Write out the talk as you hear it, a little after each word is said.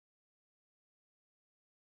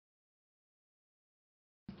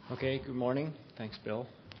Okay, good morning. Thanks, Bill.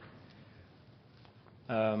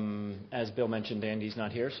 As Bill mentioned, Andy's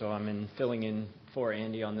not here, so I'm filling in for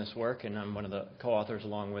Andy on this work, and I'm one of the co-authors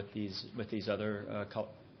along with these other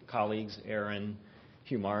colleagues, Aaron,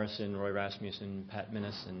 Hugh Morrison, Roy Rasmussen, Pat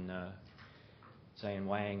Minnis, and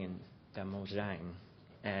Wang, and Zhang.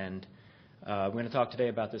 And we're going to talk today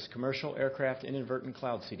about this commercial aircraft inadvertent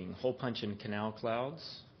cloud seeding, hole punch and canal clouds.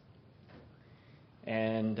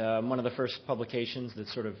 And one of the first publications that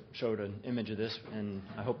sort of showed an image of this, and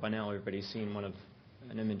I hope by now everybody's seen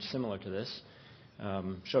an image similar to this,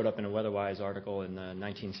 showed up in a Weatherwise article in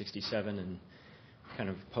 1967 and kind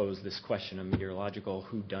of posed this question of meteorological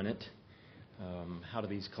whodunit. How do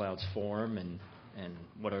these clouds form, and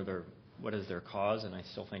what is their cause? And I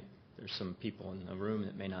still think there's some people in the room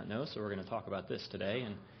that may not know, so we're going to talk about this today.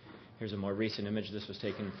 And here's a more recent image. This was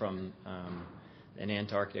taken from an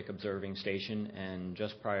Antarctic observing station, and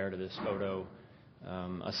just prior to this photo,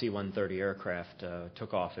 a C-130 aircraft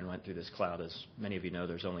took off and went through this cloud. As many of you know,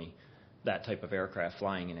 there's only that type of aircraft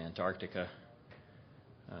flying in Antarctica,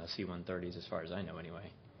 C-130s as far as I know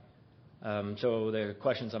anyway. So the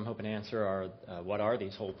questions I'm hoping to answer are, what are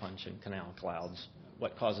these hole punch and canal clouds?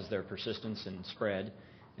 What causes their persistence and spread?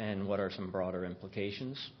 And what are some broader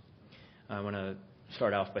implications? I want to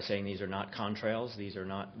start off by saying these are not contrails. These are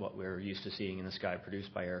not what we're used to seeing in the sky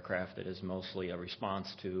produced by aircraft. That is mostly a response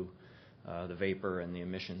to the vapor and the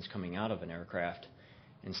emissions coming out of an aircraft.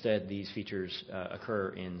 Instead, these features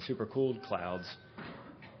occur in supercooled clouds,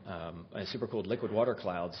 supercooled liquid water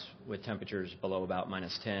clouds with temperatures below about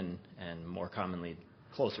 -10 and more commonly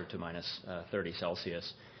closer to -30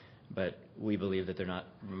 Celsius. But we believe that they're not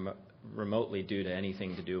remotely due to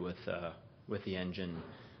anything to do with the engine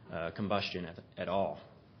combustion at all.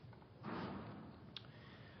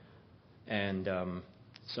 And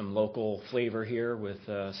some local flavor here with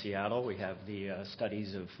Seattle. We have the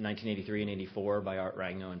studies of 1983 and 84 by Art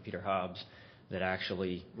Ragnow and Peter Hobbs that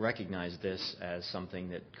actually recognized this as something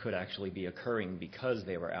that could actually be occurring because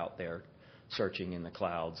they were out there searching in the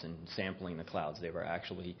clouds and sampling the clouds. They were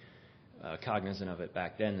actually cognizant of it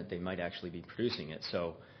back then that they might actually be producing it.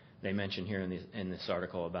 So they mention here in this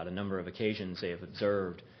article about a number of occasions they have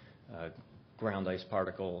observed ground ice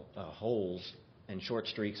particle holes and short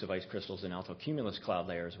streaks of ice crystals in altocumulus cloud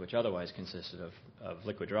layers, which otherwise consisted of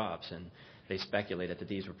liquid drops, and they speculated that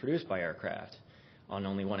these were produced by aircraft. On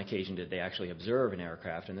only one occasion did they actually observe an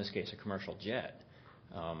aircraft, in this case a commercial jet,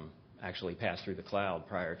 actually pass through the cloud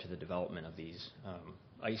prior to the development of these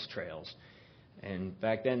ice trails. And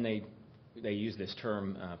back then they used this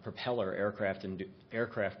term propeller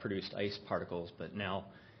aircraft-produced ice particles, but now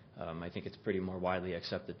I think it's pretty more widely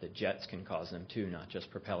accepted that jets can cause them too, not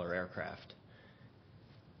just propeller aircraft.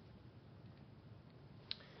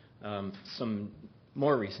 Some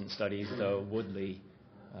more recent studies, though, Woodley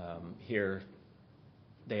here,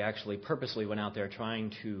 they actually purposely went out there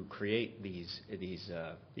trying to create these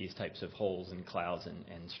types of holes in clouds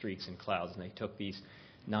and streaks in clouds, and they took these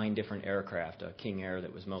 9 different aircraft, a King Air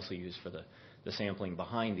that was mostly used for the sampling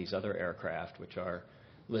behind these other aircraft, which are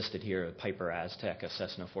listed here: a Piper Aztec, a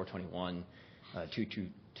Cessna 421,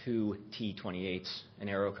 222 T-28s, an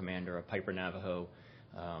Aero Commander, a Piper Navajo,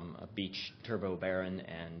 a Beech Turbo Baron,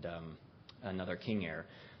 and another King Air.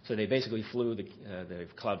 So they basically flew the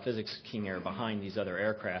cloud physics King Air behind these other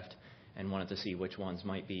aircraft and wanted to see which ones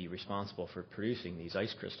might be responsible for producing these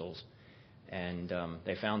ice crystals. And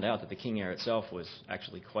they found out that the King Air itself was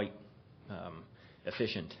actually quite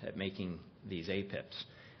efficient at making these APIPS.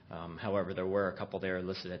 However, there were a couple there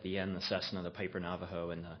listed at the end: the Cessna, the Piper Navajo,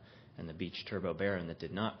 and the Beech Turbo Baron that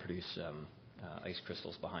did not produce ice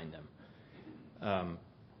crystals behind them.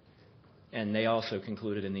 And they also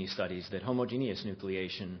concluded in these studies that homogeneous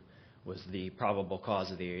nucleation was the probable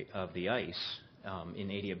cause of the ice in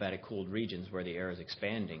adiabatic cooled regions where the air is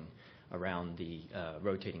expanding around the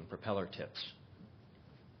rotating propeller tips.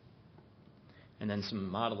 And then some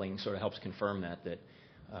modeling sort of helps confirm that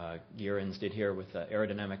Gearens did here with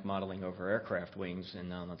aerodynamic modeling over aircraft wings.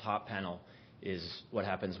 And on the top panel is what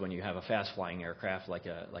happens when you have a fast-flying aircraft like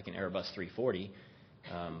an Airbus 340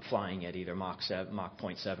 flying at either Mach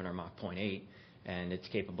 0.7 or Mach 0.8, and it's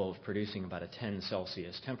capable of producing about a 10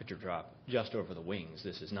 Celsius temperature drop just over the wings.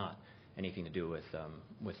 This is not anything to do with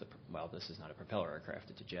this is not a propeller aircraft,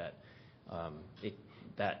 it's a jet.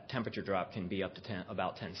 That temperature drop can be up to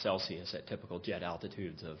about 10 Celsius at typical jet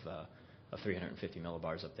altitudes of 350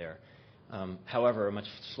 millibars up there. However, a much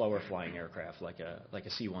slower flying aircraft like a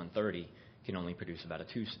C-130 can only produce about a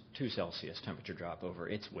 2 Celsius temperature drop over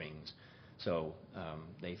its wings. So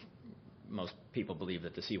most people believe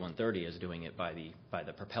that the C-130 is doing it by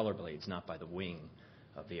the propeller blades, not by the wing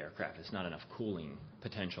the aircraft. It's not enough cooling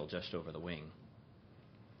potential just over the wing.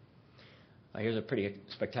 Here's a pretty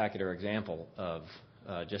spectacular example of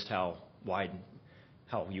just how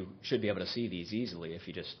you should be able to see these easily if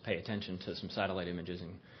you just pay attention to some satellite images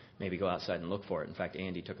and maybe go outside and look for it. In fact,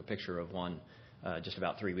 Andy took a picture of one just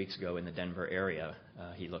about 3 weeks ago in the Denver area.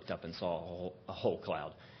 He looked up and saw a whole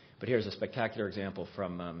cloud. But here's a spectacular example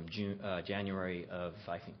from January of,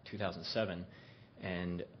 I think, 2007.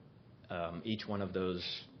 And each one of those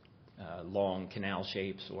long canal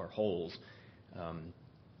shapes or holes,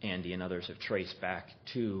 Andy and others have traced back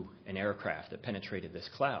to an aircraft that penetrated this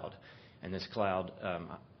cloud. And this cloud,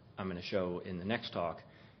 I'm going to show in the next talk,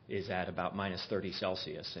 is at about minus 30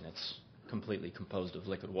 Celsius, and it's completely composed of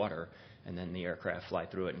liquid water. And then the aircraft fly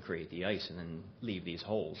through it and create the ice and then leave these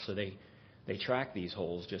holes. So they track these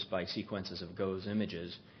holes just by sequences of GOES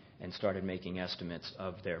images and started making estimates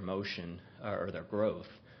of their motion or their growth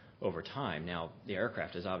over time. Now, the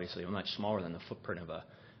aircraft is obviously much smaller than the footprint of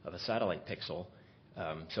a satellite pixel,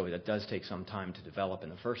 so it does take some time to develop in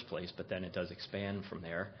the first place, but then it does expand from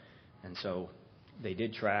there. And so they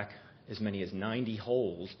did track as many as 90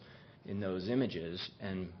 holes in those images,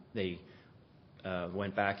 and they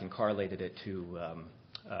went back and correlated it to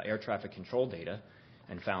air traffic control data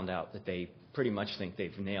and found out that they pretty much think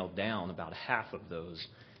they've nailed down about half of those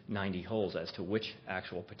 90 holes as to which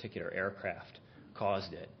actual particular aircraft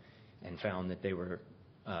caused it, and found that they were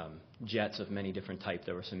jets of many different types.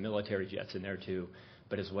 There were some military jets in there too,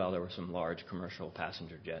 but as well there were some large commercial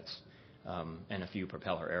passenger jets and a few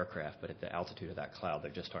propeller aircraft. But at the altitude of that cloud,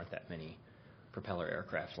 there just aren't that many propeller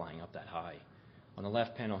aircraft flying up that high. On the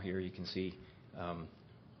left panel here, you can see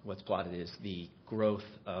what's plotted is the growth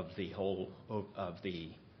of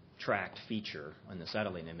the tracked feature on the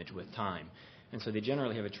satellite image with time. And so they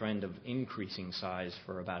generally have a trend of increasing size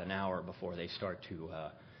for about an hour before they start to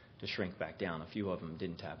shrink back down. A few of them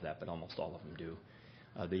didn't have that, but almost all of them do.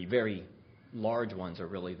 The very large ones are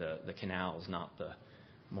really the canals, not the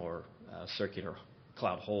more circular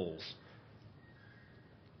cloud holes.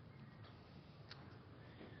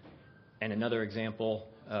 And another example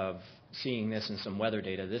of seeing this in some weather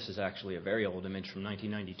data, this is actually a very old image from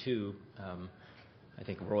 1992. I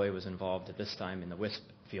think Roy was involved at this time in the WISP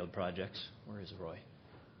field projects. Where is Roy?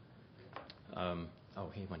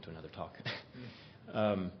 He went to another talk.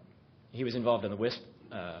 He was involved in the WISP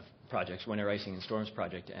projects, Winter Icing and Storms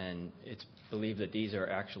project, and it's believed that these are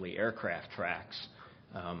actually aircraft tracks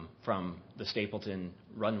from the Stapleton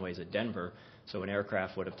runways at Denver. So an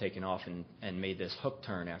aircraft would have taken off and made this hook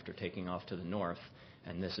turn after taking off to the north,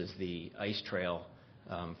 and this is the ice trail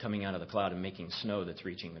coming out of the cloud and making snow that's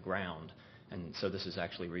reaching the ground. And so this is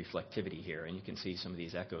actually reflectivity here, and you can see some of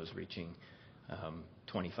these echoes reaching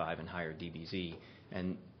 25 and higher dBz.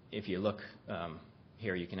 And if you look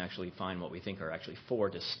here, you can actually find what we think are actually 4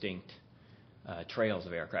 distinct trails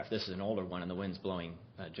of aircraft. This is an older one, and the wind's blowing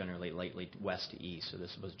generally lately west to east, so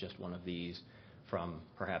this was just one of these from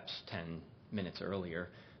perhaps 10 minutes earlier.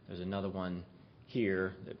 There's another one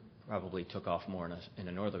here that probably took off more in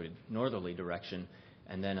a northerly direction,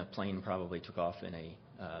 and then a plane probably took off in a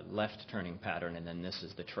left turning pattern, and then this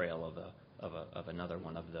is the trail of another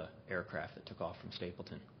one of the aircraft that took off from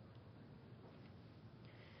Stapleton.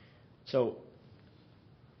 So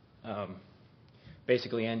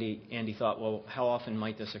basically Andy thought, well, how often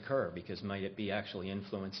might this occur? Because might it be actually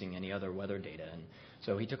influencing any other weather data? And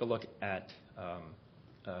so he took a look at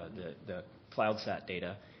the CloudSat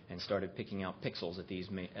data and started picking out pixels at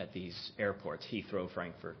these airports: Heathrow,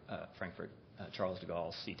 Frankfurt, Charles de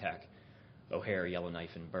Gaulle, SeaTac, O'Hare, Yellowknife,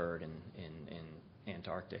 and Byrd in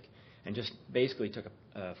Antarctic, and just basically took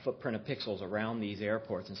a footprint of pixels around these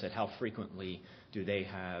airports and said how frequently do they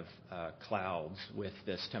have clouds with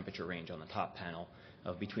this temperature range on the top panel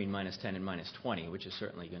of between minus 10 and minus 20, which is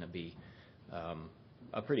certainly going to be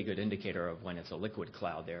a pretty good indicator of when it's a liquid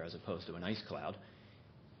cloud there as opposed to an ice cloud,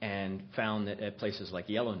 and found that at places like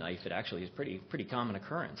Yellowknife it actually is pretty common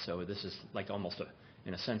occurrence. So this is like almost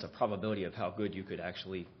in a sense a probability of how good you could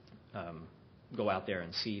actually go out there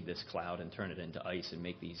and see this cloud and turn it into ice and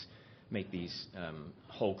make these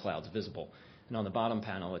whole clouds visible. And on the bottom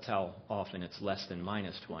panel, it's how often it's less than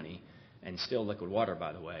minus 20, and still liquid water,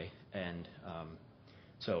 by the way. And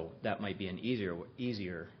so that might be an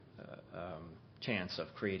easier chance of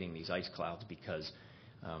creating these ice clouds because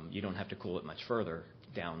you don't have to cool it much further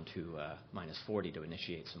down to minus 40 to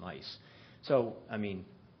initiate some ice. So, I mean,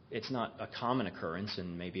 it's not a common occurrence,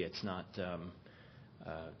 and maybe it's not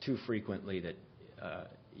too frequently that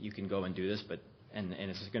you can go and do this, but and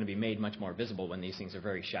it's going to be made much more visible when these things are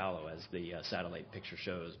very shallow, as the satellite picture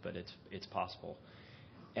shows, but it's possible.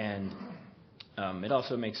 And It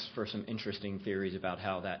also makes for some interesting theories about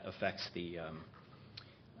how that affects the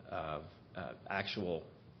actual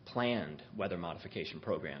planned weather modification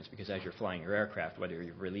programs, because as you're flying your aircraft, whether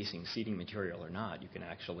you're releasing seeding material or not, you can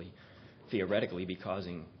actually theoretically be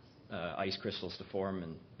causing ice crystals to form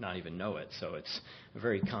and not even know it. So it's a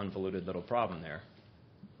very convoluted little problem there.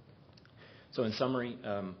 So in summary,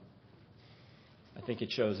 I think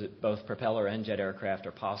it shows that both propeller and jet aircraft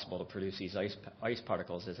are possible to produce these ice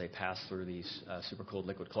particles as they pass through these supercooled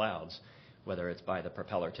liquid clouds, whether it's by the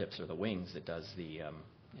propeller tips or the wings that does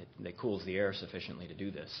it cools the air sufficiently to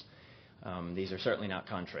do this. These are certainly not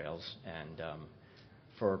contrails, and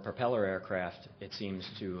for propeller aircraft, it seems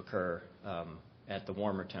to occur at the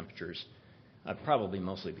warmer temperatures, probably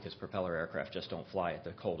mostly because propeller aircraft just don't fly at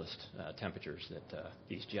the coldest temperatures that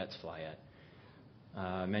these jets fly at.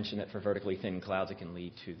 I mentioned that for vertically thin clouds, it can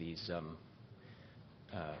lead to these,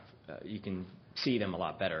 you can see them a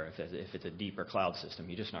lot better if it's a deeper cloud system.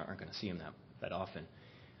 You just aren't going to see them that often.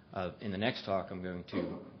 In the next talk, I'm going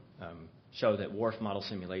to show that WRF model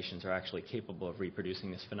simulations are actually capable of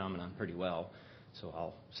reproducing this phenomenon pretty well, so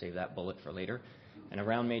I'll save that bullet for later. And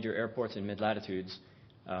around major airports and mid-latitudes,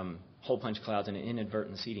 hole punch clouds and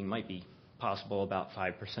inadvertent seeding might be possible about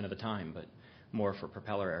 5% of the time, but more for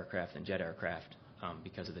propeller aircraft than jet aircraft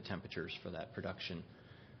because of the temperatures for that production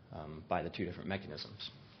by the two different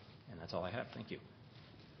mechanisms. And that's all I have. Thank you.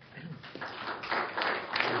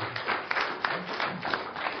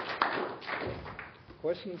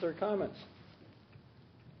 Questions or comments?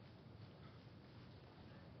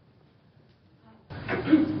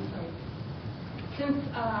 Since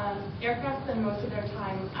aircraft spend most of their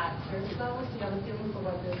time at surge levels, do you have a feeling for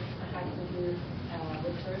what this effect would do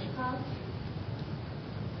with surge clouds?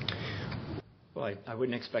 Well, I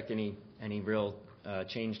wouldn't expect any real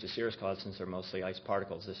change to cirrus clouds since they're mostly ice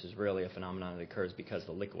particles. This is really a phenomenon that occurs because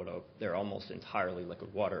they're almost entirely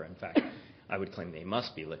liquid water. In fact, I would claim they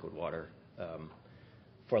must be liquid water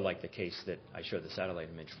for like the case that I showed the satellite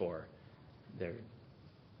image for.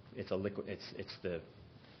 It's a liquid. It's the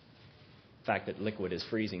fact that liquid is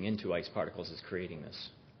freezing into ice particles is creating this.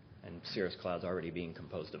 And cirrus clouds already being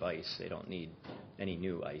composed of ice, they don't need any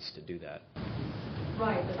new ice to do that.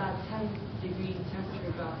 Right, but that 10-degree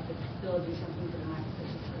temperature drop could still do something to the max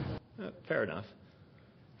efficiency. Fair enough.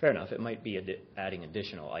 Fair enough. It might be adding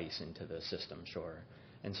additional ice into the system, sure.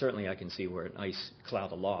 And certainly I can see where an ice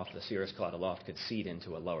cloud aloft, the cirrus cloud aloft, could seed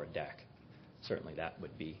into a lower deck. Certainly that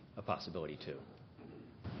would be a possibility too.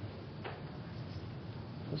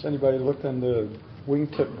 Has anybody looked into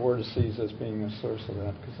wingtip vortices as being a source of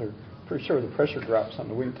that? Because they're pretty sure the pressure drops on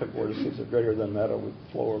the wingtip vortices are greater than that over the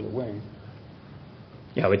flow of the wing.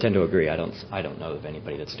 Yeah, I would tend to agree. I don't know of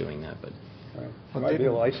anybody that's doing that, but right. Well, might be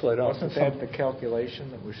able to isolate off. Wasn't that the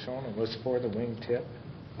calculation that was shown? It was for the wingtip.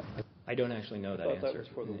 I don't actually know that answer that was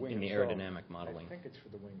for the wing in the itself. aerodynamic modeling. I think it's for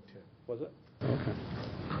the wingtip. Was it? Okay.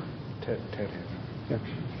 Ted. Yeah.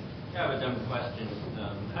 I have a dumb question.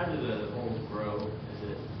 How do the holes grow?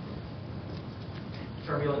 Is it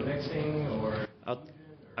turbulent mixing or?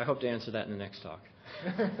 I hope to answer that in the next talk.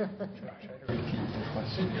 Okay.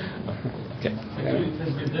 Actually, it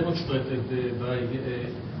has been demonstrated by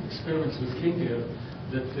experiments with Klinger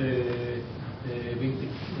that the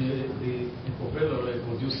propeller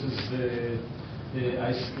produces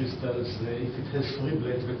ice crystals if it has three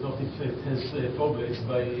blades, but not if it has four blades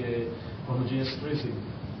by homogeneous freezing,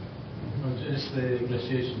 homogeneous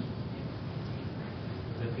glaciation.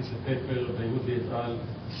 That is a paper by Woody et al.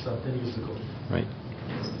 Some 10 years ago. Right.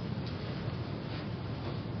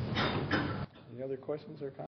 Any other questions or comments?